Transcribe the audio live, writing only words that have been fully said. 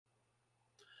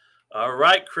All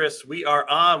right, Chris, we are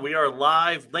on. We are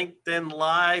live, LinkedIn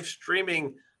live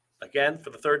streaming again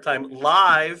for the third time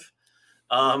live.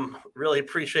 Really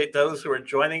appreciate those who are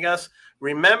joining us.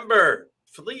 Remember,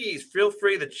 please feel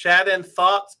free to chat in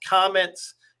thoughts,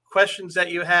 comments, questions that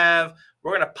you have.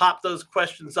 We're going to pop those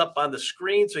questions up on the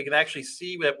screen so you can actually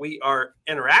see that we are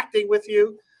interacting with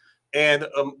you. And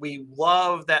we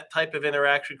love that type of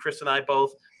interaction, Chris and I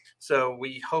both. So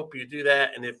we hope you do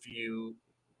that. And if you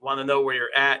want to know where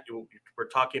you're at, we're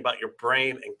talking about your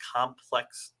brain and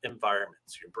complex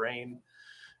environments. Your brain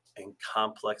and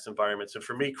complex environments. And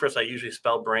for me, Chris, I usually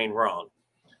spell brain wrong.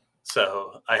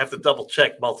 So I have to double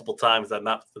check multiple times that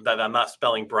I'm not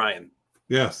spelling Brian.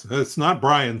 Yes, it's not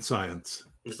Brian science.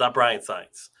 It's not Brian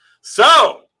science.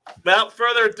 So without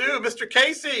further ado, Mr.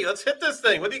 Casey, let's hit this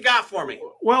thing. What do you got for me?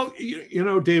 Well, you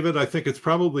know, David, I think it's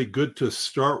probably good to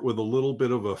start with a little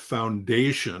bit of a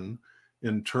foundation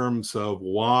in terms of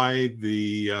why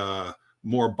the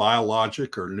more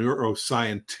biologic or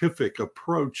neuroscientific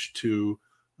approach to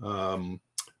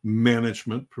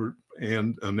management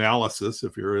and analysis,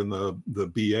 if you're in the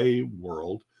BA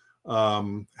world,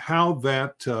 how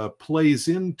that plays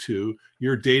into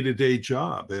your day-to-day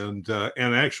job and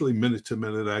actually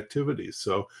minute-to-minute activities.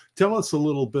 So tell us a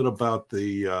little bit about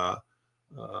the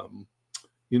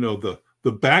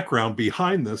the background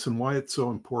behind this and why it's so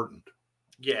important.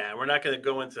 Yeah, we're not going to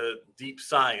go into deep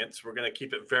science. We're going to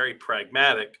keep it very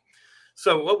pragmatic.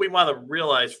 So what we want to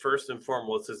realize first and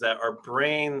foremost is that our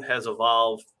brain has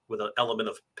evolved with an element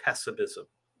of pessimism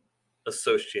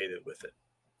associated with it.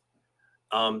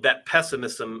 That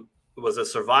pessimism was a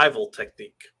survival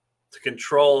technique to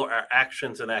control our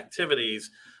actions and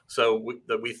activities so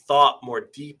that we thought more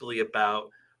deeply about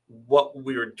what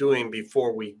we were doing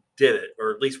before we did it,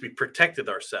 or at least we protected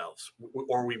ourselves,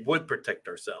 or we would protect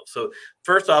ourselves. So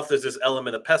first off, there's this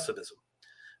element of pessimism.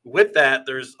 With that,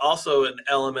 there's also an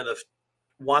element of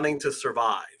wanting to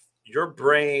survive. Your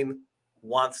brain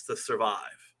wants to survive.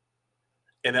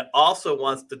 And it also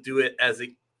wants to do it as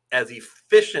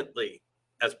efficiently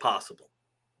as possible.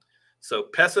 So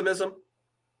pessimism,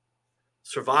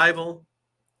 survival,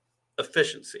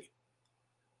 efficiency.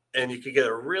 And you can get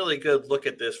a really good look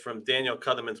at this from Daniel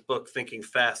Kahneman's book, Thinking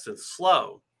Fast and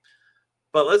Slow.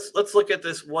 But let's look at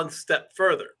this one step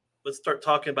further. Let's start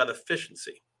talking about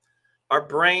efficiency. Our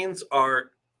brains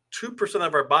are 2%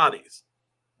 of our bodies,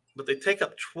 but they take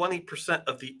up 20%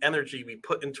 of the energy we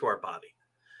put into our body.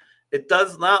 It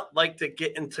does not like to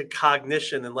get into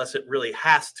cognition unless it really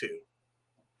has to.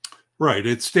 Right.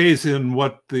 It stays in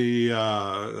what the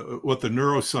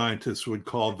neuroscientists would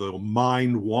call the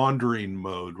mind wandering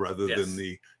mode rather than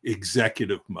the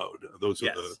executive mode. Those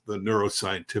are the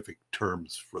neuroscientific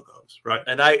terms for those, right?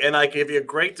 And I give you a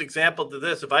great example to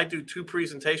this. If I do 2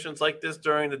 presentations like this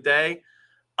during the day,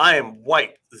 I am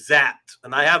wiped, zapped,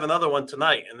 and I have another one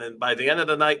tonight. And then by the end of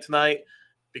the night tonight,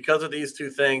 because of these 2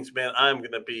 things, man, I'm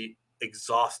going to be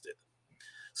exhausted.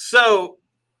 So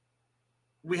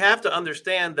we have to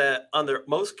understand that under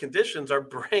most conditions, our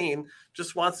brain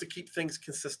just wants to keep things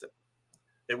consistent.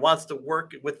 It wants to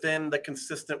work within the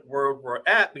consistent world we're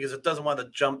at because it doesn't want to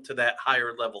jump to that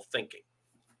higher level thinking.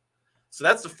 So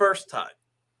that's the first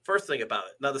thing about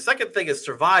it. Now, the second thing is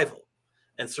survival.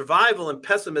 And survival and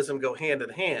pessimism go hand in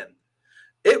hand.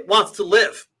 It wants to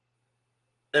live.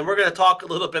 And we're going to talk a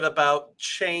little bit about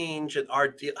change and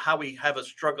how we have a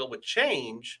struggle with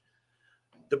change.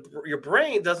 Your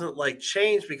brain doesn't like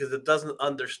change because it doesn't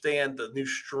understand the new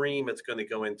stream it's going to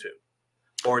go into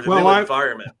or the new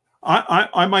environment.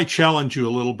 I might challenge you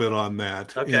a little bit on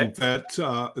that. Okay. In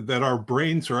that our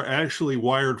brains are actually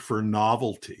wired for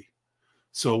novelty.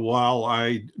 So while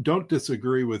I don't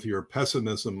disagree with your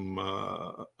pessimism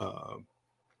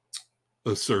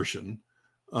assertion,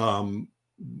 the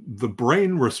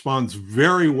brain responds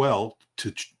very well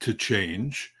to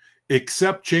change,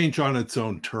 except change on its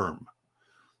own term.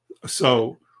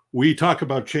 So we talk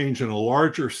about change in a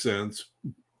larger sense,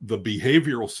 the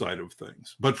behavioral side of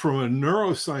things. But from a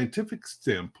neuroscientific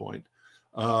standpoint,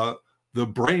 the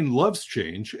brain loves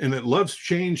change, and it loves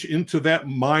change into that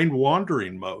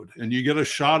mind-wandering mode. And you get a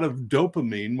shot of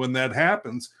dopamine when that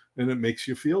happens, and it makes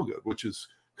you feel good, which is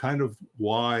kind of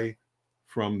why,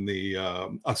 from the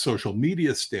a social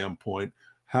media standpoint,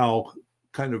 how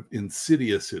kind of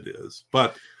insidious it is.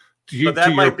 But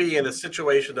that might be in a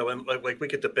situation, though, and like we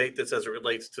could debate this as it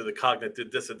relates to the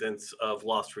cognitive dissonance of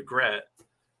lost regret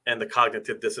and the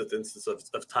cognitive dissonances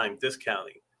of time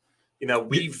discounting. You know,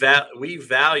 we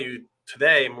value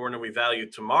today more than we value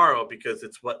tomorrow because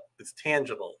it's what is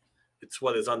tangible. It's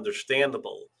what is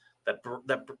understandable. That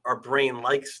our brain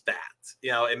likes that.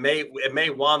 You know, it may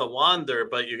want to wander,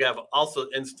 but you have also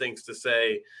instincts to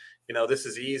say, this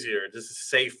is easier, this is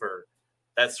safer.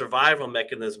 That survival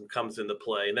mechanism comes into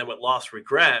play. And then with loss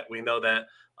regret, we know that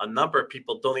a number of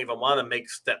people don't even want to make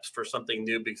steps for something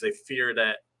new because they fear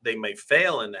that they may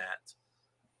fail in that.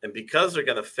 And because they're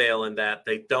going to fail in that,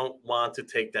 they don't want to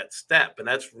take that step. And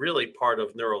that's really part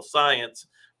of neuroscience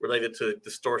related to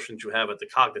distortions you have at the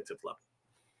cognitive level.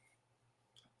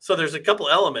 So there's a couple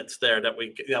elements there that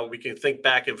we can think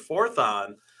back and forth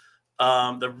on.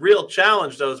 The real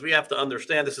challenge, though, is we have to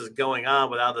understand this is going on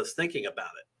without us thinking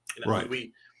about it. Right.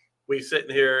 We sit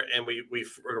in here and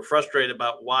we're frustrated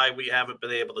about why we haven't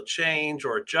been able to change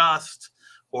or adjust,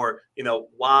 or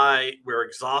why we're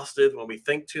exhausted when we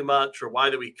think too much, or why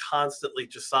do we constantly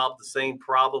just solve the same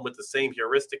problem with the same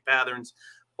heuristic patterns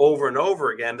over and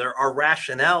over again. There are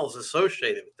rationales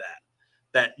associated with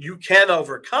that you can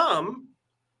overcome,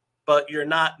 but you're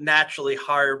not naturally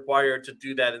hardwired to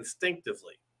do that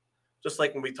instinctively. Just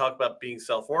like when we talk about being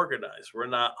self-organized, we're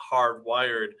not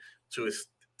hardwired to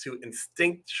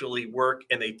instinctually work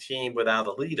in a team without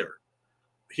a leader.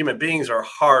 Human beings are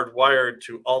hardwired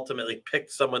to ultimately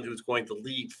pick someone who's going to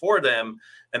lead for them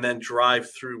and then drive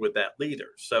through with that leader.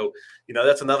 So,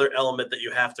 that's another element that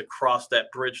you have to cross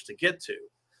that bridge to get to.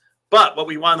 But what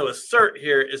we want to assert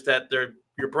here is that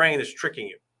your brain is tricking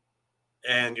you,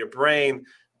 and your brain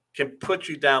can put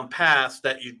you down paths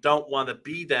that you don't want to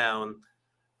be down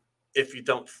if you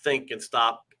don't think and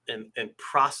stop and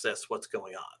process what's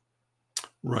going on.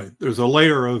 Right. There's a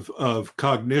layer of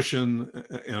cognition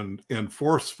and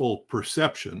forceful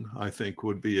perception, I think,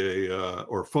 would be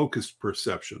or focused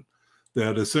perception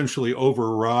that essentially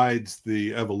overrides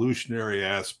the evolutionary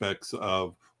aspects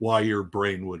of why your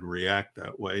brain would react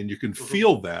that way. And you can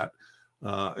feel that,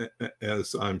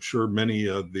 as I'm sure many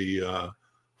of the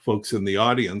folks in the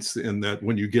audience, in that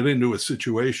when you get into a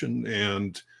situation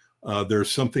and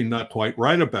there's something not quite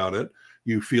right about it,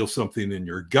 you feel something in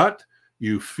your gut.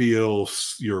 You feel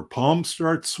your palms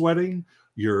start sweating,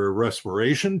 your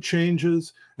respiration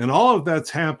changes, and all of that's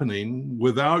happening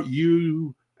without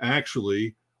you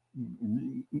actually,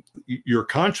 you're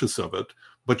conscious of it,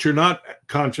 but you're not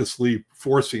consciously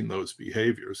forcing those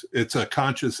behaviors. It's a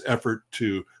conscious effort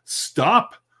to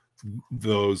stop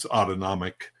those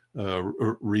autonomic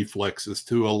reflexes,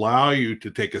 to allow you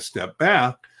to take a step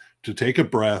back, to take a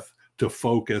breath, to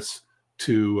focus,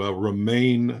 to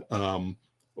remain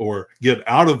or get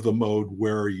out of the mode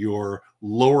where your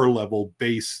lower level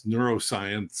base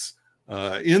neuroscience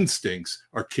instincts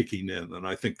are kicking in. And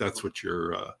I think that's what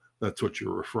you're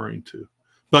referring to.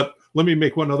 But let me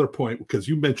make one other point, because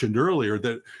you mentioned earlier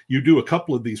that you do a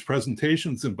couple of these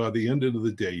presentations and by the end of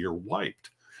the day, you're wiped.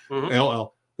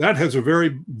 LL, that has a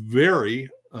very, very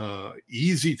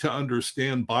easy to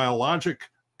understand biologic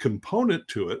component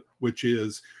to it, which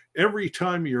is every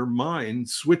time your mind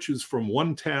switches from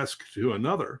one task to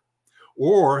another,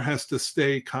 or has to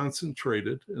stay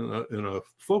concentrated in a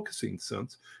focusing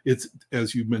sense, it's,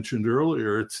 as you mentioned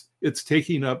earlier, it's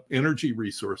taking up energy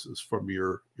resources from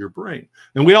your brain.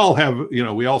 And we all have,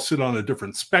 we all sit on a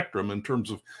different spectrum in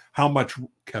terms of how much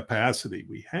capacity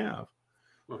we have.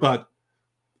 But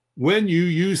when you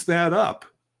use that up,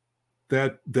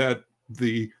 that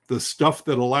the stuff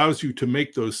that allows you to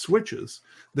make those switches,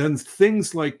 then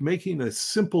things like making a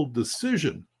simple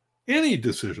decision, any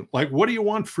decision, like what do you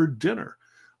want for dinner,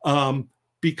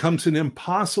 becomes an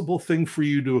impossible thing for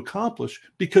you to accomplish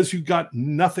because you got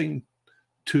nothing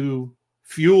to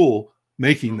fuel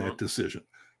making that decision.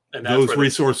 And those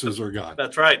resources are gone.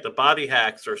 That's right. The body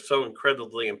hacks are so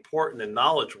incredibly important in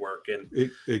knowledge work.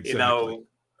 And, exactly.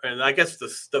 And I guess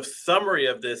the summary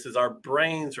of this is our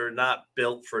brains are not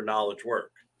built for knowledge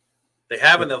work. They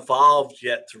haven't evolved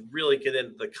yet to really get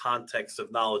into the context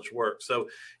of knowledge work. So,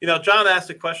 John asked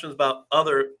the questions about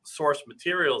other source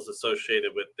materials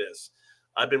associated with this.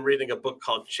 I've been reading a book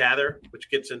called Chatter,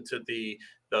 which gets into the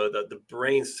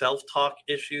brain self-talk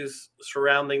issues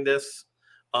surrounding this.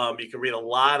 You can read a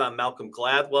lot on Malcolm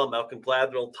Gladwell. Malcolm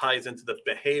Gladwell ties into the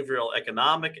behavioral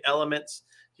economic elements.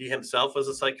 He himself was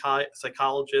a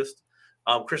psychologist.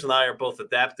 Chris and I are both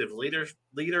adaptive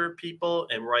leader people,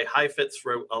 and Roy Heifetz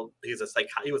wrote. He was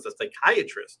a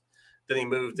psychiatrist. Then he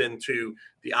moved into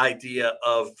the idea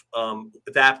of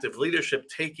adaptive leadership,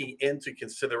 taking into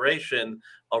consideration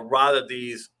a lot of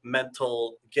these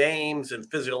mental games and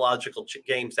physiological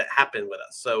games that happen with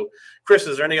us. So, Chris,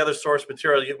 is there any other source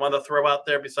material you want to throw out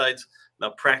there besides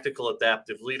practical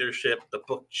adaptive leadership? The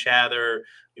book Chatter,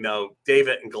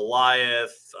 David and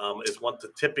Goliath is one. The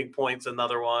Tipping Point's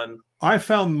another one. I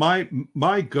found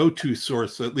my go-to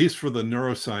source, at least for the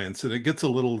neuroscience, and it gets a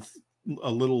little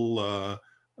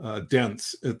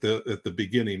dense at the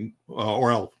beginning,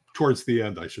 or towards the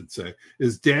end, I should say,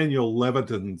 is Daniel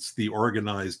Levitin's The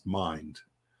Organized Mind.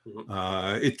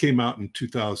 It came out in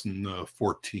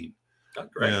 2014. Oh,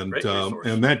 great resource.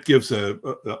 And that gives a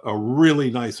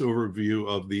really nice overview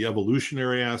of the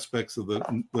evolutionary aspects of the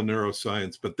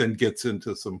neuroscience, but then gets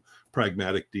into some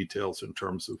pragmatic details in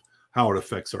terms of how it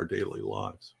affects our daily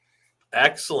lives.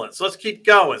 Excellent. So let's keep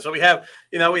going. So we have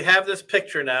this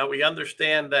picture now. We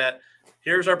understand that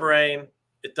here's our brain.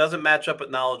 It doesn't match up with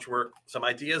knowledge work. Some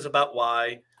ideas about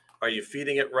why. Are you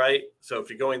feeding it right? So if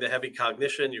you're going to heavy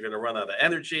cognition, you're going to run out of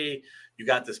energy. You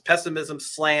got this pessimism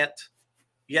slant.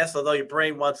 Yes, although your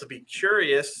brain wants to be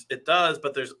curious, it does,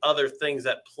 but there's other things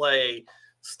at play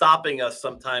stopping us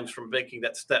sometimes from making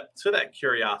that step to that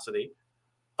curiosity.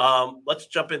 Let's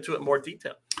jump into it in more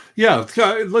detail. Yeah,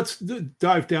 let's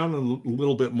dive down a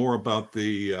little bit more about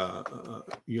the,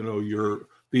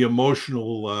 the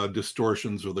emotional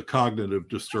distortions or the cognitive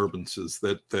disturbances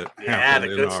that happen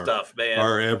the good in stuff, man.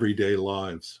 Our everyday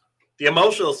lives. The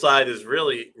emotional side is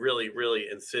really, really, really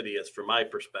insidious from my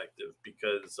perspective,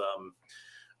 because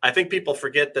I think people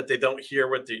forget that they don't hear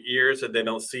with their ears and they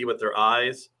don't see with their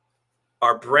eyes.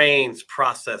 Our brains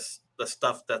process the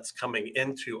stuff that's coming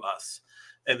into us.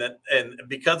 And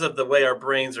because of the way our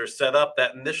brains are set up,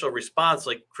 that initial response,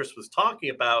 like Chris was talking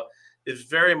about, is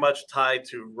very much tied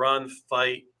to run,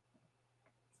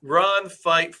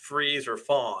 fight, freeze, or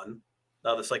fawn.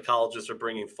 Now the psychologists are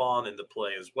bringing fawn into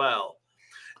play as well.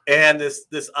 And this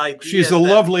idea. She's a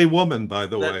lovely woman, by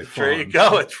the way. There you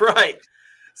go. It's right.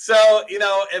 So,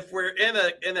 if we're in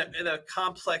a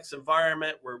complex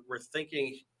environment, we're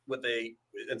thinking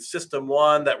in system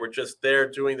one that we're just there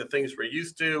doing the things we're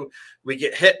used to. We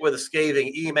get hit with a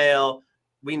scathing email.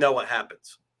 We know what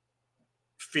happens.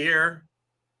 Fear,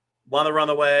 want to run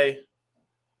away,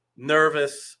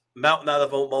 nervous, mountain out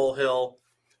of a molehill,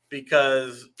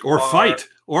 because fight.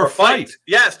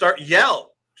 Yeah, start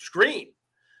yell, scream.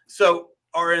 So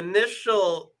our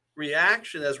initial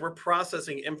reaction as we're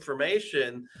processing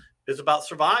information is about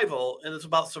survival, and it's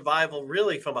about survival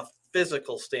really from a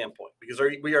physical standpoint, because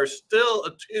we are still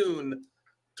attuned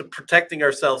to protecting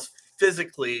ourselves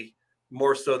physically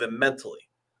more so than mentally.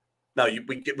 Now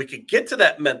we could get to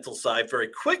that mental side very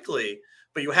quickly,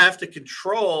 but you have to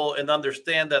control and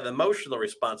understand that emotional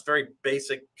response. Very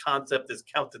basic concept is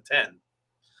count to 10.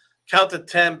 Count to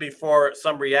 10 before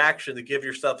some reaction to give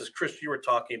yourself, as Chris, you were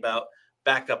talking about,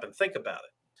 back up and think about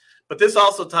it. But this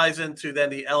also ties into then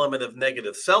the element of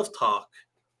negative self-talk,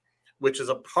 which is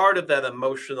a part of that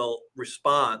emotional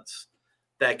response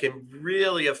that can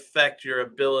really affect your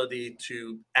ability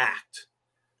to act.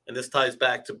 And this ties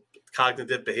back to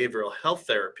cognitive behavioral health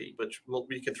therapy, which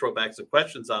we can throw back some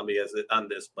questions on me on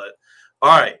this. But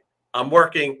all right, I'm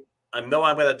working. I know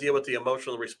I'm going to deal with the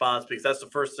emotional response, because that's the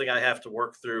first thing I have to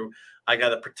work through. I got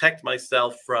to protect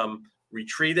myself from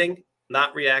retreating,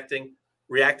 not reacting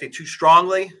too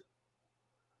strongly,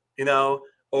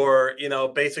 or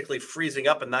basically freezing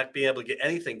up and not being able to get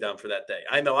anything done for that day.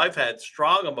 I know I've had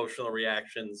strong emotional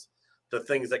reactions to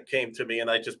things that came to me, and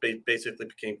I just basically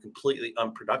became completely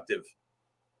unproductive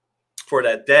for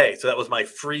that day. So that was my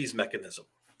freeze mechanism.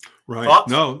 Right.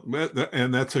 Thoughts? No,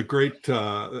 and that's a great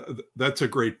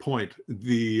point.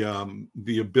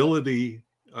 The ability,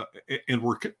 and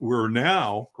we're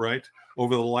now, right,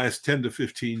 over the last 10 to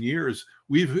 15 years,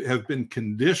 we have been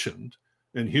conditioned,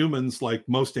 and humans, like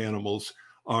most animals,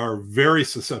 are very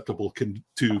susceptible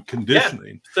to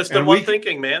conditioning. Yeah, system one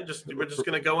thinking, man. We're just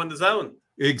going to go in the zone.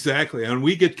 Exactly, and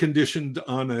we get conditioned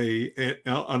on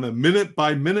a minute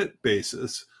by minute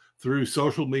basis through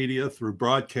social media, through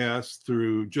broadcasts,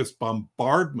 through just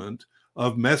bombardment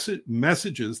of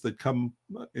messages that come,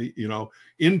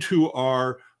 into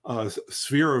our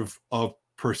sphere of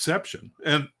perception.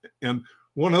 And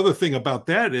one other thing about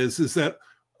that is that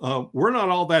we're not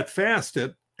all that fast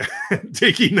at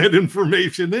taking that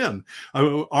information in.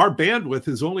 Our bandwidth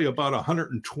is only about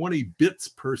 120 bits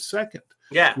per second.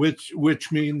 Yeah.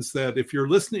 Which means that if you're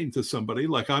listening to somebody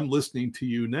like I'm listening to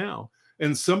you now,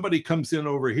 and somebody comes in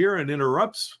over here and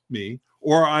interrupts me,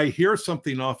 or I hear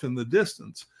something off in the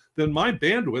distance, then my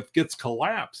bandwidth gets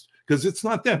collapsed, because it's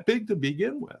not that big to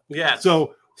begin with. Yeah.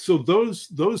 So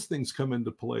those things come into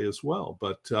play as well.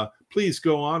 But please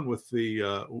go on with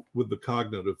the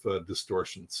cognitive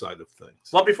distortion side of things.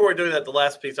 Well, before we do that, the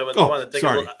last piece I want to take.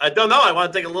 I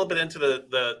want to take a little bit into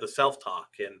the self-talk.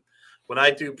 And when I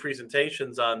do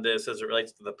presentations on this, as it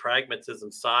relates to the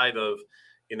pragmatism side of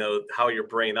how your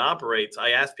brain operates,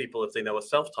 I ask people if they know what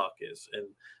self-talk is. And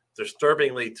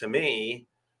disturbingly to me,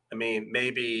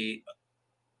 maybe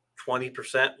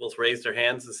 20% will raise their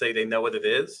hands and say they know what it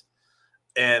is.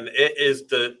 And it's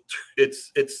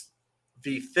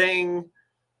the thing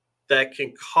that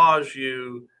can cause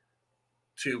you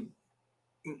to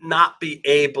not be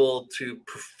able to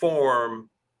perform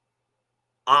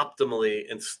optimally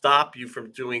and stop you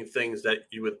from doing things that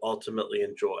you would ultimately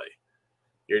enjoy.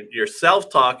 Your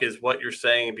self-talk is what you're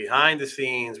saying behind the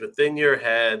scenes within your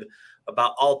head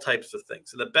about all types of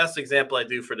things. And the best example I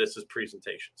do for this is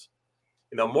presentations.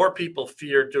 More people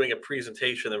fear doing a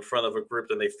presentation in front of a group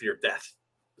than they fear death.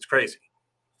 It's crazy.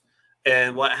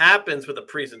 And what happens with a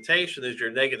presentation is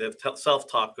your negative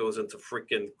self-talk goes into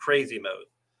freaking crazy mode.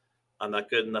 I'm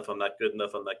not good enough. I'm not good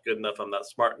enough. I'm not good enough. I'm not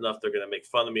smart enough. They're going to make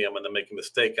fun of me. I'm going to make a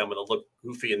mistake. I'm going to look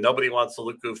goofy, and nobody wants to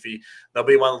look goofy.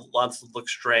 Nobody wants to look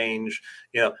strange,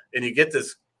 and you get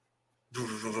this.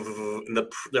 And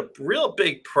the real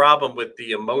big problem with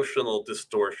the emotional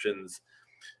distortions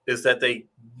is that they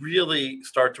really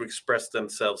start to express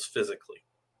themselves physically.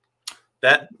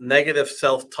 That negative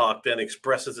self-talk then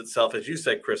expresses itself, as you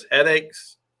said, Chris,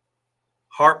 headaches,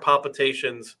 heart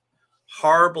palpitations,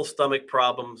 horrible stomach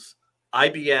problems,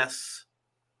 IBS.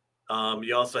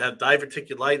 You also have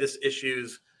diverticulitis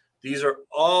issues. These are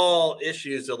all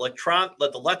issues. The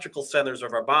electrical centers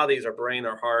of our bodies, our brain,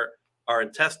 our heart, our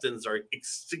intestines are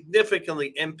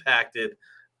significantly impacted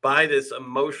by this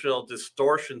emotional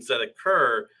distortions that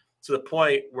occur to the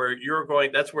point where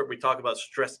that's where we talk about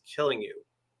stress killing you.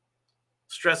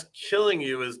 Stress killing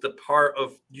you is the part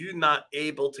of you not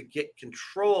able to get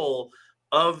control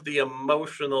of the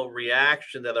emotional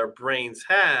reaction that our brains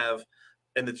have.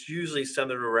 And it's usually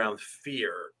centered around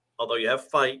fear. Although you have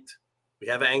fight, we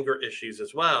have anger issues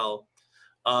as well.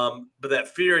 But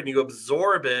that fear, and you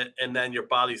absorb it, and then your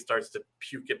body starts to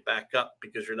puke it back up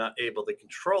because you're not able to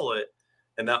control it.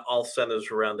 And that all centers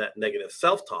around that negative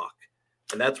self-talk.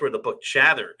 And that's where the book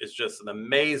Chatter is just an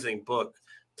amazing book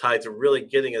tied to really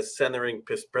getting a centering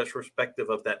perspective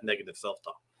of that negative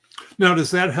self-talk. Now,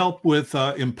 does that help with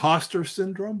imposter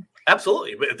syndrome?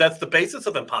 Absolutely. But that's the basis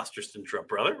of imposter syndrome,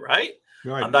 brother, right?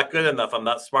 Right. I'm not good enough. I'm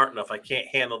not smart enough. I can't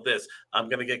handle this. I'm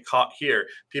going to get caught here.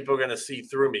 People are going to see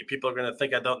through me. People are going to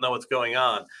think I don't know what's going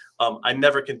on. I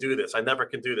never can do this. I never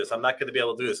can do this. I'm not going to be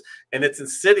able to do this. And it's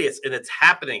insidious, and it's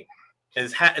happening.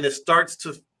 And it starts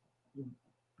to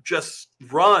just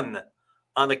run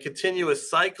on a continuous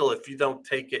cycle if you don't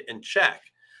take it in check.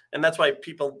 And that's why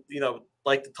people,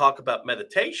 like to talk about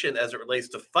meditation as it relates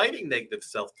to fighting negative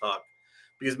self-talk,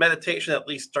 because meditation at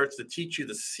least starts to teach you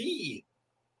to see.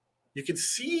 You can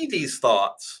see these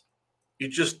thoughts. You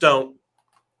just don't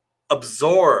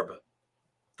absorb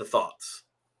the thoughts.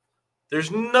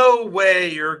 There's no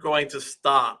way you're going to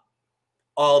stop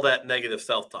all that negative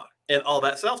self-talk and all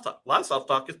that self-talk. A lot of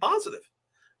self-talk is positive.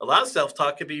 A lot of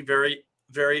self-talk can be very,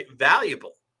 very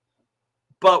valuable.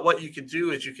 But what you can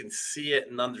do is you can see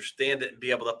it and understand it and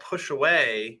be able to push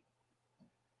away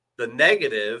the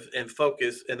negative and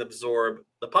focus and absorb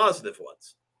the positive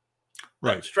ones.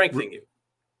 Right. Strengthening you.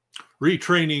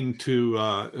 Retraining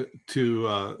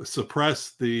to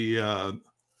suppress the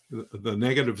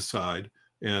negative side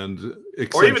and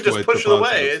or even just push it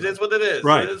away. It is what it is.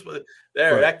 Right. It is what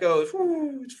that goes.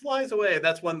 It flies away. And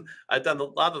that's when I've done a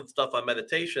lot of stuff on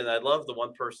meditation. I love the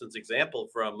one person's example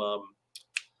from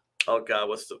oh God,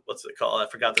 what's it called? I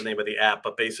forgot the name of the app,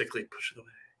 but basically push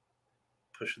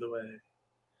it away,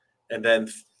 and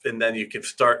then you can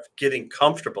start getting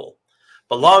comfortable.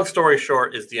 But long story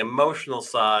short is the emotional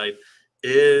side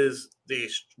is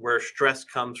where stress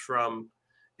comes from.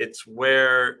 It's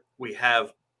where we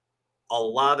have a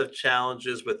lot of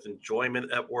challenges with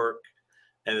enjoyment at work.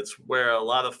 And it's where a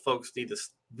lot of folks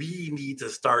we need to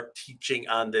start teaching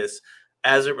on this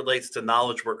as it relates to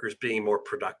knowledge workers being more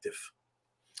productive.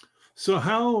 So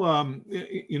how,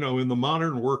 in the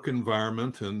modern work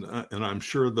environment, and I'm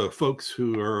sure the folks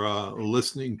who are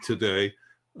listening today,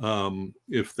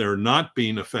 if they're not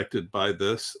being affected by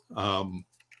this,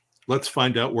 let's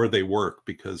find out where they work,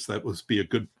 because that would be a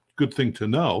good thing to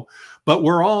know. But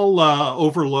we're all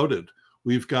overloaded.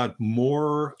 We've got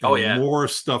more and more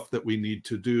stuff that we need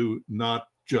to do, not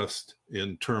just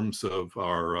in terms of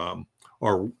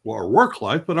our work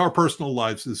life, but our personal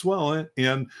lives as well.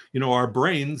 And our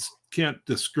brains can't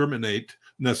discriminate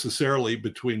necessarily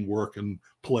between work and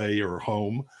play or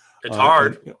home. It's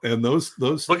hard. And those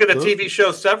look at the TV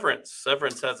show Severance.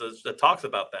 Severance that talks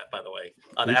about that, by the way,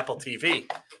 on Apple TV.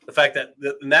 The fact that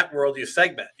in that world you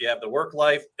segment. You have the work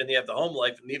life and you have the home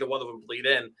life, and neither one of them bleed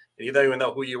in, and you don't even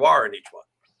know who you are in each one.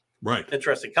 Right.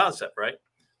 Interesting concept, right?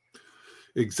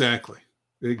 Exactly.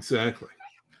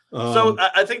 So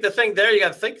I think the thing there you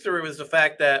got to think through is the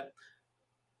fact that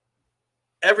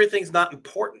everything's not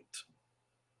important.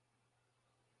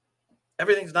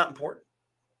 Everything's not important.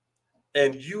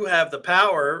 And you have the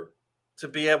power to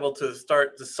be able to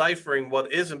start deciphering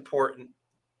what is important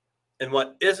and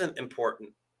what isn't important.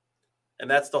 And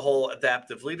that's the whole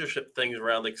adaptive leadership thing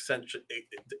around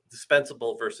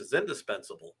dispensable versus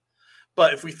indispensable.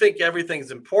 But if we think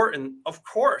everything's important, of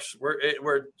course,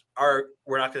 we're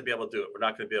not going to be able to do it. We're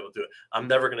not going to be able to do it. I'm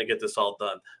never going to get this all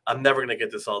done. I'm never going to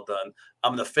get this all done.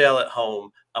 I'm going to fail at home.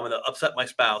 I'm going to upset my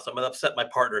spouse. I'm going to upset my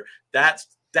partner. That's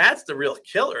the real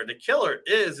killer. The killer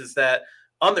is that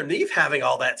underneath having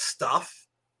all that stuff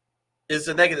is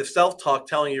the negative self-talk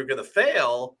telling you you're going to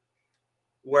fail.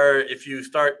 Where if you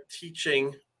start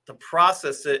teaching to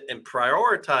process it and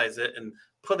prioritize it and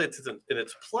put it in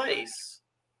its place,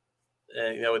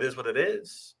 it is what it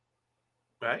is,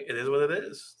 right? It is what it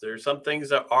is. There's some things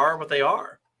that are what they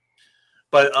are.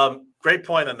 But great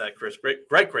point on that, Chris. Great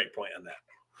point on that.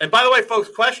 And by the way, folks,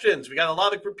 questions. We got a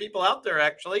lot of group people out there,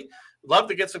 actually. Love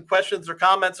to get some questions or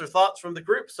comments or thoughts from the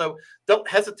group. So don't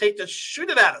hesitate to shoot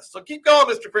it at us. So keep going,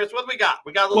 Mr. Chris. What do we got?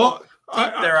 We got a little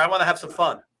there. I want to have some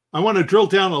fun. I want to drill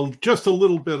down just a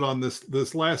little bit on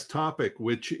this last topic,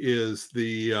 which is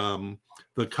the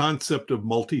concept of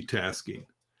multitasking.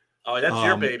 Oh, that's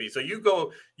your baby. So you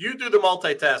do the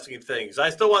multitasking things. I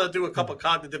still want to do a couple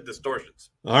cognitive distortions.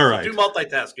 All right. So do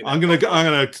multitasking. I'm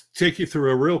gonna take you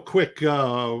through a real quick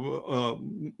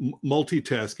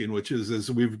multitasking, which is, as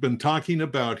we've been talking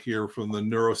about here from the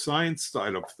neuroscience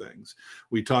side of things.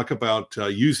 We talk about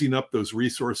using up those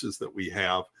resources that we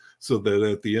have so that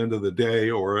at the end of the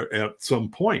day, or at some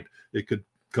point, it could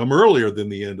come earlier than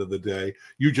the end of the day,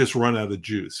 you just run out of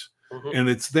juice. Mm-hmm. And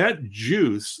it's that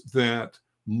juice that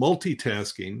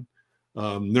multitasking,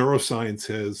 neuroscience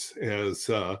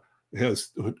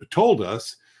has told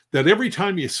us that every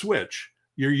time you switch,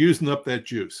 you're using up that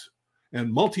juice.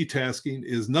 And multitasking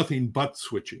is nothing but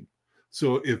switching.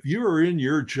 So if you are in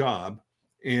your job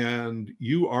and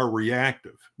you are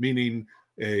reactive, meaning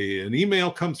an email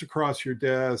comes across your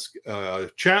desk, a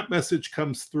chat message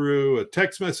comes through, a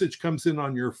text message comes in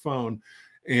on your phone,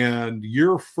 and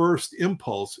your first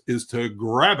impulse is to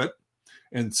grab it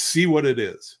and see what it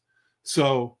is.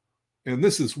 So, and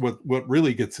this is what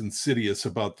really gets insidious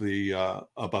about the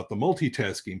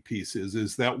multitasking piece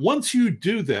is that once you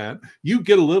do that, you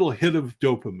get a little hit of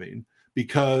dopamine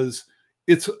because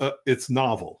it's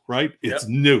novel, right? It's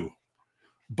new.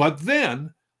 But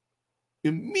then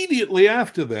immediately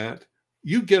after that,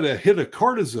 you get a hit of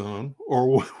cortisone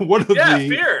or one of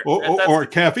fear or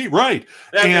caffeine, right?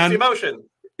 And emotion,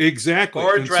 exactly,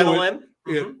 or adrenaline.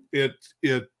 So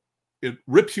it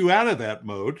rips you out of that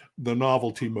mode, the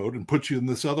novelty mode, and puts you in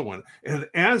this other one. And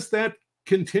as that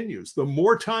continues, the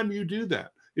more time you do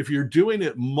that, if you're doing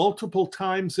it multiple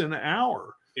times an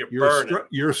hour,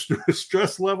 your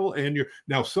stress level and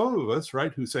now some of us,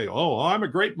 right, who say, "Oh, I'm a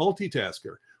great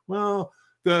multitasker." Well,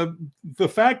 the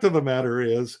fact of the matter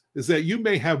is that you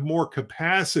may have more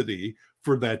capacity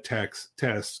for that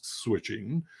task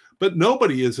switching, but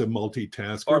nobody is a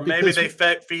multitasker. Or maybe they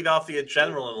feed off the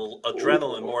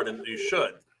adrenaline more than you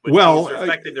should, which is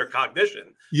affecting their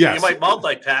cognition. Yes. So you might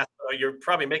multitask, you're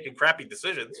probably making crappy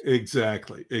decisions.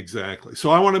 Exactly.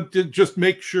 So I want to just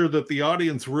make sure that the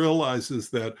audience realizes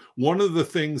that one of the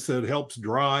things that helps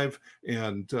drive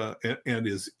and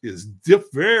is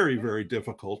very, very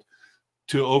difficult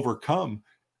to overcome,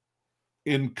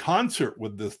 in concert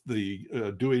with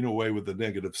the doing away with the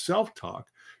negative self-talk,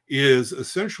 is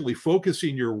essentially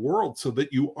focusing your world so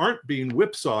that you aren't being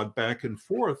whipsawed back and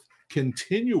forth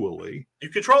continually. You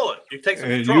control it. You take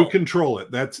some and control. You control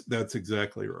it. That's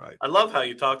exactly right. I love how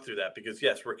you talk through that, because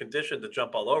yes, we're conditioned to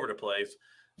jump all over the place.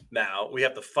 Now we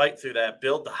have to fight through that,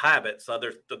 build the habits. Now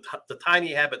there's the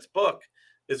Tiny Habits book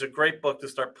is a great book to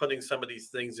start putting some of these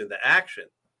things into action.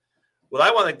 What I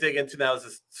want to dig into now is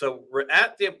this. So we're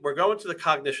going to the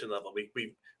cognition level.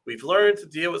 We've learned to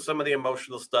deal with some of the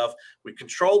emotional stuff. We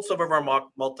controlled some of our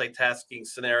multitasking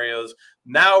scenarios.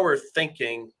 Now we're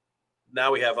thinking.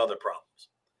 Now we have other problems.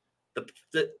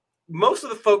 Most of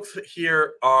the folks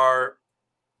here are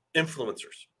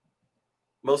influencers.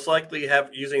 Most likely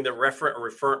using the referent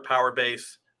or referent power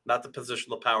base, not the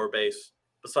positional power base,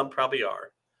 but some probably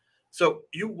are. So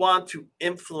you want to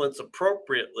influence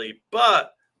appropriately,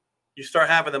 but you start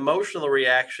having emotional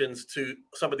reactions to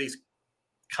some of these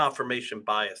confirmation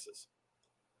biases.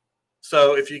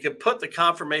 So if you can put the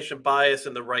confirmation bias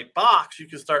in the right box, you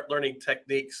can start learning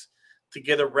techniques to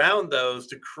get around those,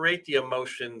 to create the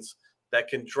emotions that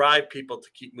can drive people to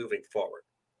keep moving forward.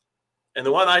 And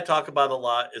the one I talk about a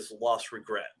lot is loss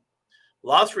regret.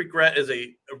 Loss regret is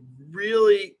a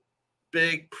really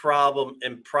big problem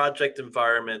in project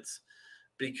environments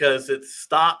because it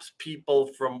stops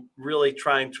people from really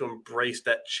trying to embrace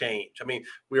that change. I mean,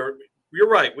 you're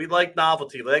right. We like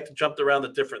novelty. We like to jump around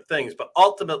to different things, but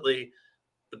ultimately,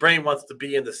 the brain wants to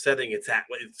be in the setting it's at,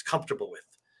 what it's comfortable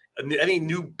with. Any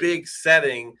new big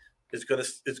setting is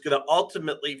gonna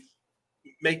ultimately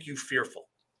make you fearful,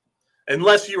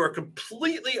 unless you are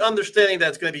completely understanding that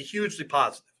it's going to be hugely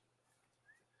positive.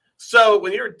 So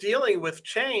when you're dealing with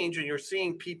change and you're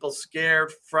seeing people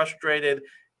scared, frustrated,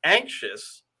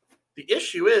 anxious, the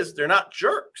issue is they're not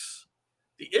jerks.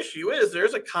 The issue is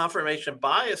there's a confirmation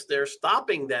bias there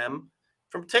stopping them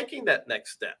from taking that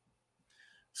next step.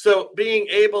 So being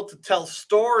able to tell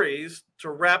stories to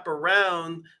wrap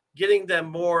around getting them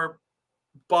more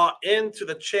bought into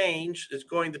the change is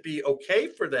going to be okay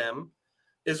for them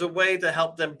is a way to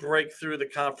help them break through the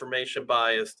confirmation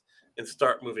bias and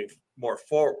start moving more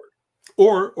forward.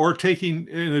 Or taking,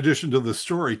 in addition to the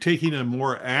story, taking a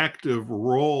more active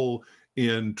role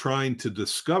in trying to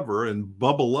discover and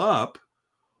bubble up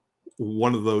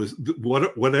one of those,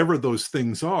 whatever those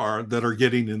things are that are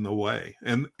getting in the way.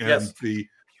 And Yes. the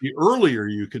earlier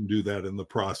you can do that in the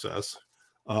process,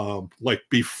 like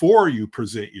before you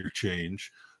present your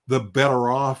change, the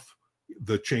better off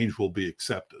the change will be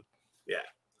accepted. Yeah.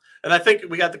 And I think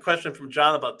we got the question from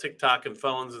John about TikTok and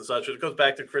phones and such. It goes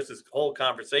back to Chris's whole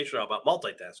conversation about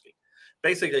multitasking.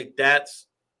 Basically, that's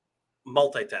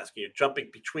multitasking. You're jumping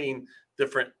between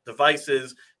different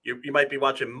devices. You might be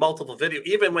watching multiple videos.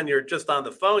 Even when you're just on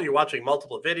the phone, you're watching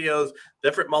multiple videos,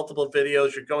 different multiple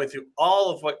videos. You're going through all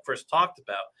of what Chris talked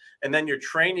about. And then you're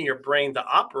training your brain to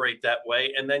operate that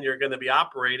way. And then you're going to be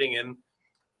operating in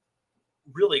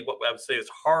really what I would say is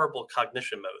horrible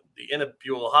cognition mode.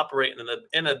 You will operate in the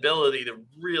inability to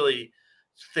really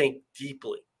think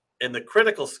deeply. And the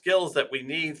critical skills that we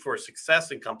need for success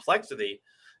and complexity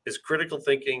is critical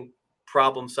thinking,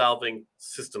 problem solving,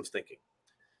 systems thinking.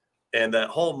 And that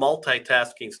whole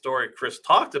multitasking story Chris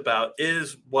talked about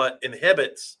is what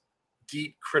inhibits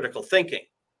deep critical thinking.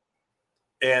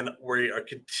 And we are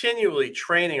continually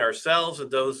training ourselves and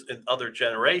those in other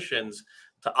generations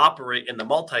to operate in the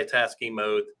multitasking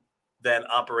mode, then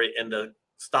operate in the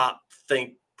stop,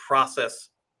 think, process,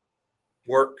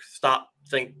 work, stop,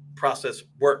 think, process,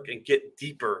 work, and get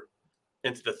deeper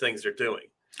into the things they're doing.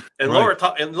 And right.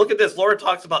 And look at this. Laura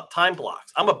talks about time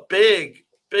blocks. I'm a big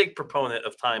proponent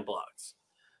of time blocks.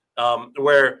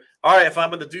 Where, all right, if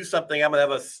I'm going to do something, I'm going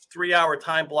to have a 3-hour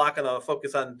time block and I'll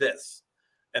focus on this.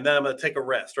 And then I'm going to take a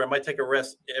rest, or I might take a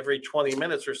rest every 20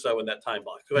 minutes or so in that time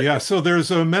block. Yeah, so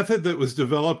there's a method that was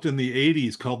developed in the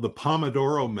 80s called the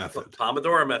Pomodoro method.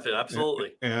 Pomodoro method,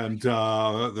 absolutely. And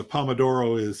the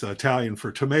Pomodoro is Italian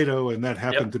for tomato, and that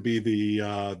happened to be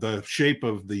the shape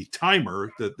of the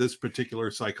timer that this particular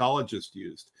psychologist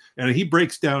used. And he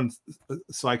breaks down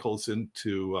cycles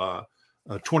into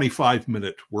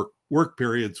 25-minute work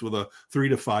periods with a 3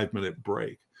 to 5 minute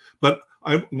break. But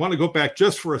I want to go back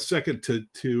just for a second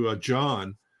to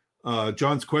John.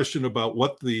 John's question about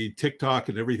what the TikTok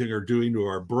and everything are doing to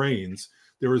our brains.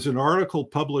 There was an article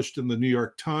published in the New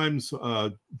York Times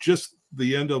just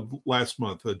the end of last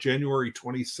month, January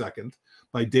 22nd,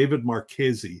 by David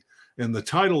Marchese. And the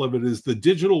title of it is "The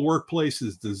Digital Workplace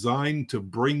is Designed to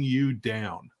Bring You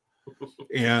Down."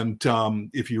 And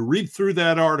if you read through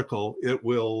that article, it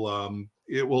will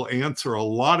answer a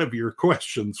lot of your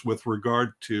questions with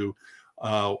regard to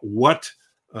what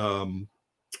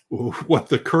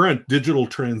the current digital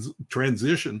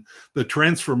transition, the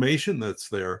transformation that's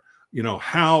there,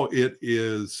 how it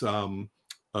is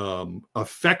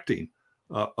affecting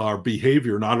our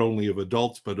behavior, not only of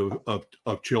adults, but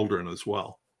of children as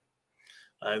well.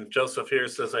 And Joseph here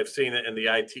says, I've seen it in the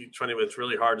IT training, but it's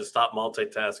really hard to stop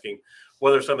multitasking.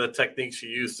 What are some of the techniques you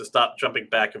use to stop jumping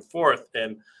back and forth?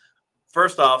 And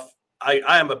first off,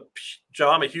 I'm a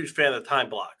huge fan of the time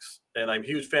blocks, and I'm a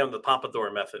huge fan of the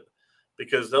Pomodoro method,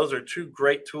 because those are two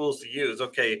great tools to use.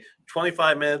 Okay,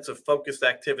 25 minutes of focused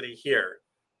activity here,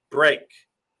 break,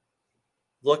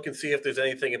 look and see if there's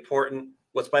anything important.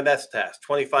 What's my next task?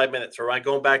 25 minutes, or am I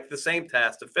going back to the same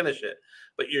task to finish it?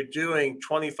 But you're doing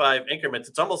 25 increments.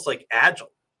 It's almost like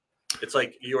agile. It's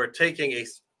like you are taking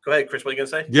go ahead, Chris, what are you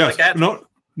going to say? Yes, like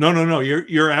no.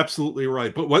 You're absolutely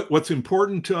right. But what's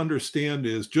important to understand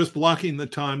is just blocking the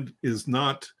time is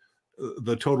not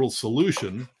the total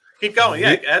solution. Keep going.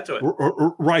 Yeah, add to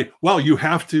it. Right. Well, you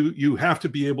have to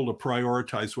be able to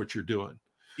prioritize what you're doing.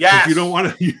 Yes. You don't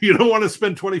want to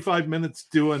spend 25 minutes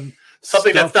doing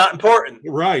something that's not important.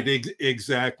 Right.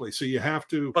 Exactly. So you have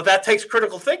to. But that takes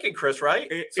critical thinking, Chris,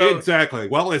 right? Exactly.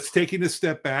 Well, it's taking a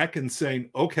step back and saying,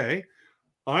 okay,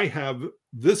 I have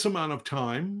this amount of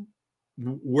time.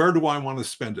 Where do I want to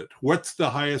spend it? What's the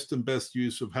highest and best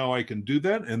use of how I can do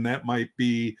that? And that might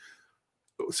be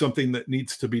something that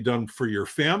needs to be done for your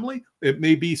family. It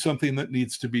may be something that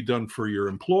needs to be done for your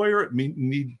employer. It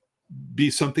may be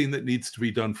something that needs to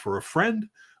be done for a friend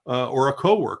or a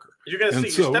coworker. You're going to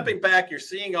see, you're stepping back, you're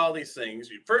seeing all these things.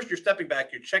 First, you're stepping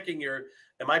back, you're checking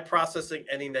am I processing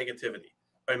any negativity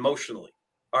emotionally?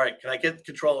 All right, can I get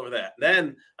control over that?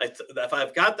 Then, if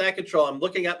I've got that control, I'm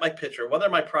looking at my picture. What are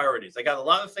my priorities? I got a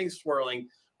lot of things swirling.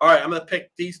 All right, I'm going to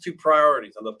pick these 2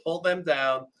 priorities. I'm going to pull them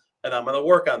down, and I'm going to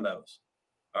work on those.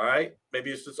 All right,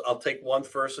 maybe it's just I'll take one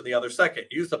first and the other second.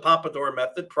 Use the Pomodoro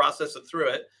method, process it through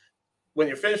it. When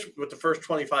you're finished with the first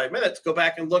 25 minutes, go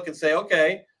back and look and say,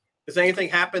 okay, has anything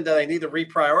happened that I need to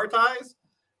reprioritize?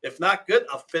 If not, good.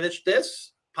 I'll finish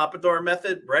this Pomodoro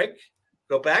method, break,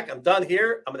 go back. I'm done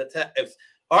here. I'm going to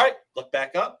all right, look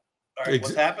back up. All right,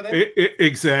 what's happening?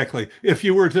 Exactly. If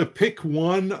you were to pick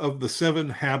one of the 7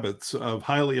 habits of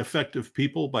highly effective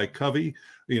people by Covey,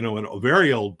 in a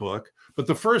very old book, but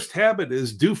the first habit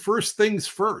is do first things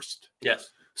first.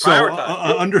 Yes. So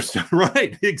understand,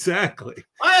 right? Exactly.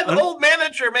 I had an old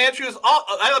manager, man.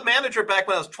 I had a manager back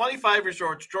when I was 25 years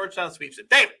old. Georgetown speech said,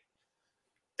 David,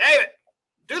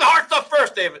 do the hard stuff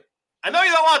first, David. I know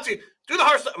you don't want to. Do the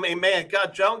hard stuff. I mean, man,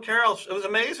 God, Joan Carroll, it was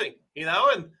amazing, and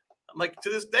I'm like, to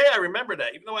this day, I remember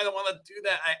that. Even though I don't want to do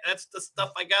that, that's the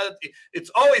stuff I got to. It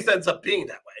always ends up being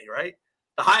that way, right?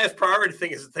 The highest priority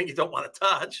thing is the thing you don't want to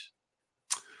touch.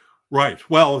 Right.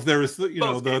 Well, there's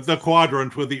the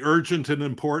quadrant with the urgent and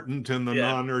important, and the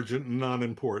non-urgent and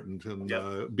non-important, and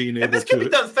being able to. And this can be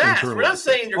done fast. We're not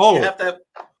saying you have to.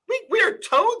 We are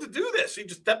told to do this. You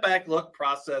just step back, look,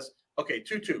 process. Okay,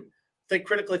 2-2. Think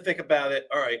critically. Think about it.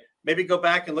 All right. Maybe go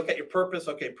back and look at your purpose.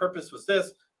 Okay, purpose was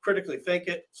this. Critically think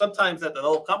it. Sometimes at an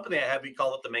old company I have, we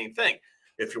call it the main thing.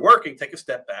 If you're working, take a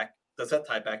step back. Does that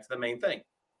tie back to the main thing?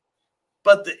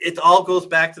 But it all goes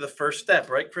back to the first step,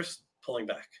 right, Chris? Pulling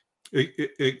back.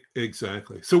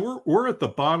 Exactly. So we're at the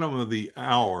bottom of the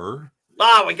hour.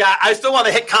 I still want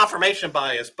to hit confirmation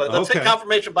bias, but let's hit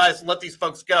confirmation bias and let these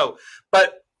folks go.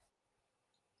 But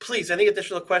please, any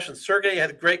additional questions? Sergey had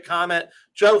a great comment.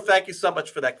 Joe, thank you so much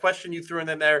for that question you threw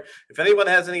in there. If anyone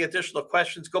has any additional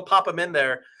questions, go pop them in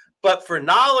there. But for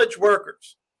knowledge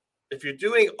workers, if you're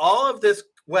doing all of this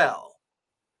well,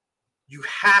 you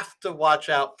have to watch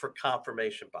out for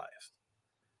confirmation bias.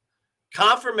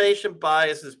 Confirmation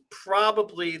bias is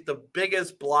probably the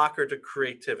biggest blocker to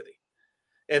creativity.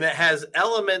 And it has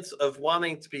elements of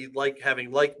wanting to be having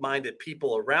like-minded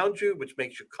people around you, which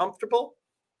makes you comfortable.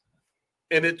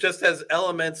 And it just has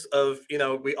elements of,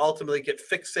 we ultimately get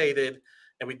fixated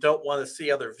and we don't want to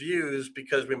see other views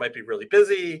because we might be really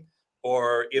busy,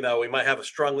 or, we might have a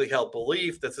strongly held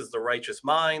belief this is the righteous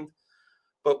mind.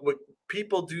 But when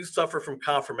people do suffer from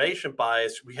confirmation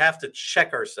bias, we have to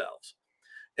check ourselves.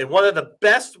 And one of the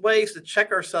best ways to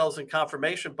check ourselves in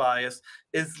confirmation bias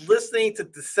is listening to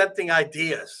dissenting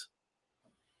ideas.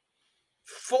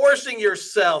 Forcing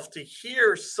yourself to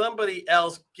hear somebody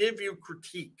else give you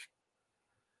critique,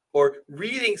 or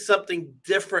reading something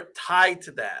different tied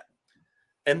to that,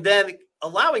 and then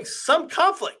allowing some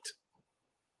conflict.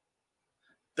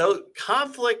 Though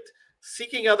conflict,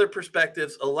 seeking other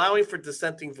perspectives, allowing for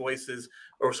dissenting voices,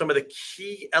 or some of the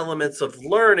key elements of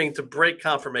learning to break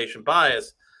confirmation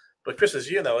bias. But Chris, as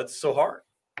you know, it's so hard.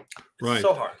 It's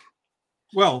so hard.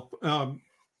 Well,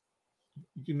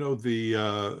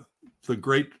 the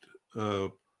great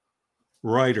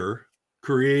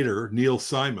creator, Neil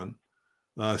Simon,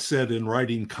 said in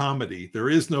writing comedy, there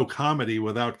is no comedy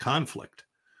without conflict.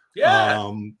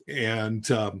 Yeah.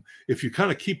 If you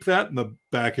kind of keep that in the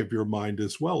back of your mind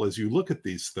as well as you look at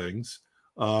these things,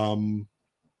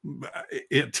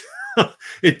 it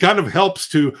it kind of helps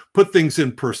to put things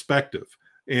in perspective,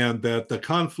 and that the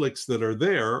conflicts that are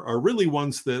there are really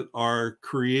ones that are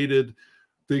created.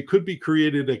 They could be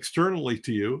created externally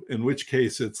to you, in which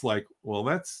case it's like, well,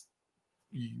 that's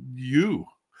you.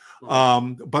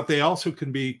 But they also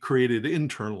can be created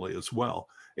internally as well.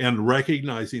 And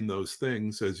recognizing those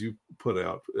things, as you put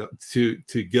out,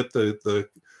 to get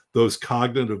those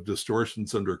cognitive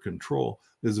distortions under control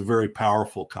is a very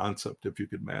powerful concept if you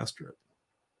could master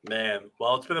it. Man,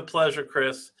 well, it's been a pleasure,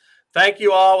 Chris. Thank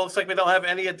you all. Looks like we don't have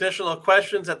any additional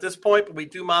questions at this point, but we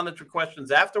do monitor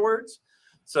questions afterwards.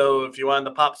 So if you wanted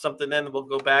to pop something in, we'll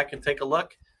go back and take a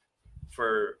look.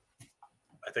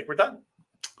 I think we're done.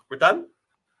 We're done.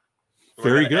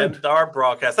 Very good. End our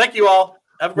broadcast. Thank you all.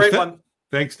 Have a great one.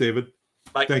 Thanks, David.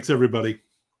 Bye. Thanks, everybody.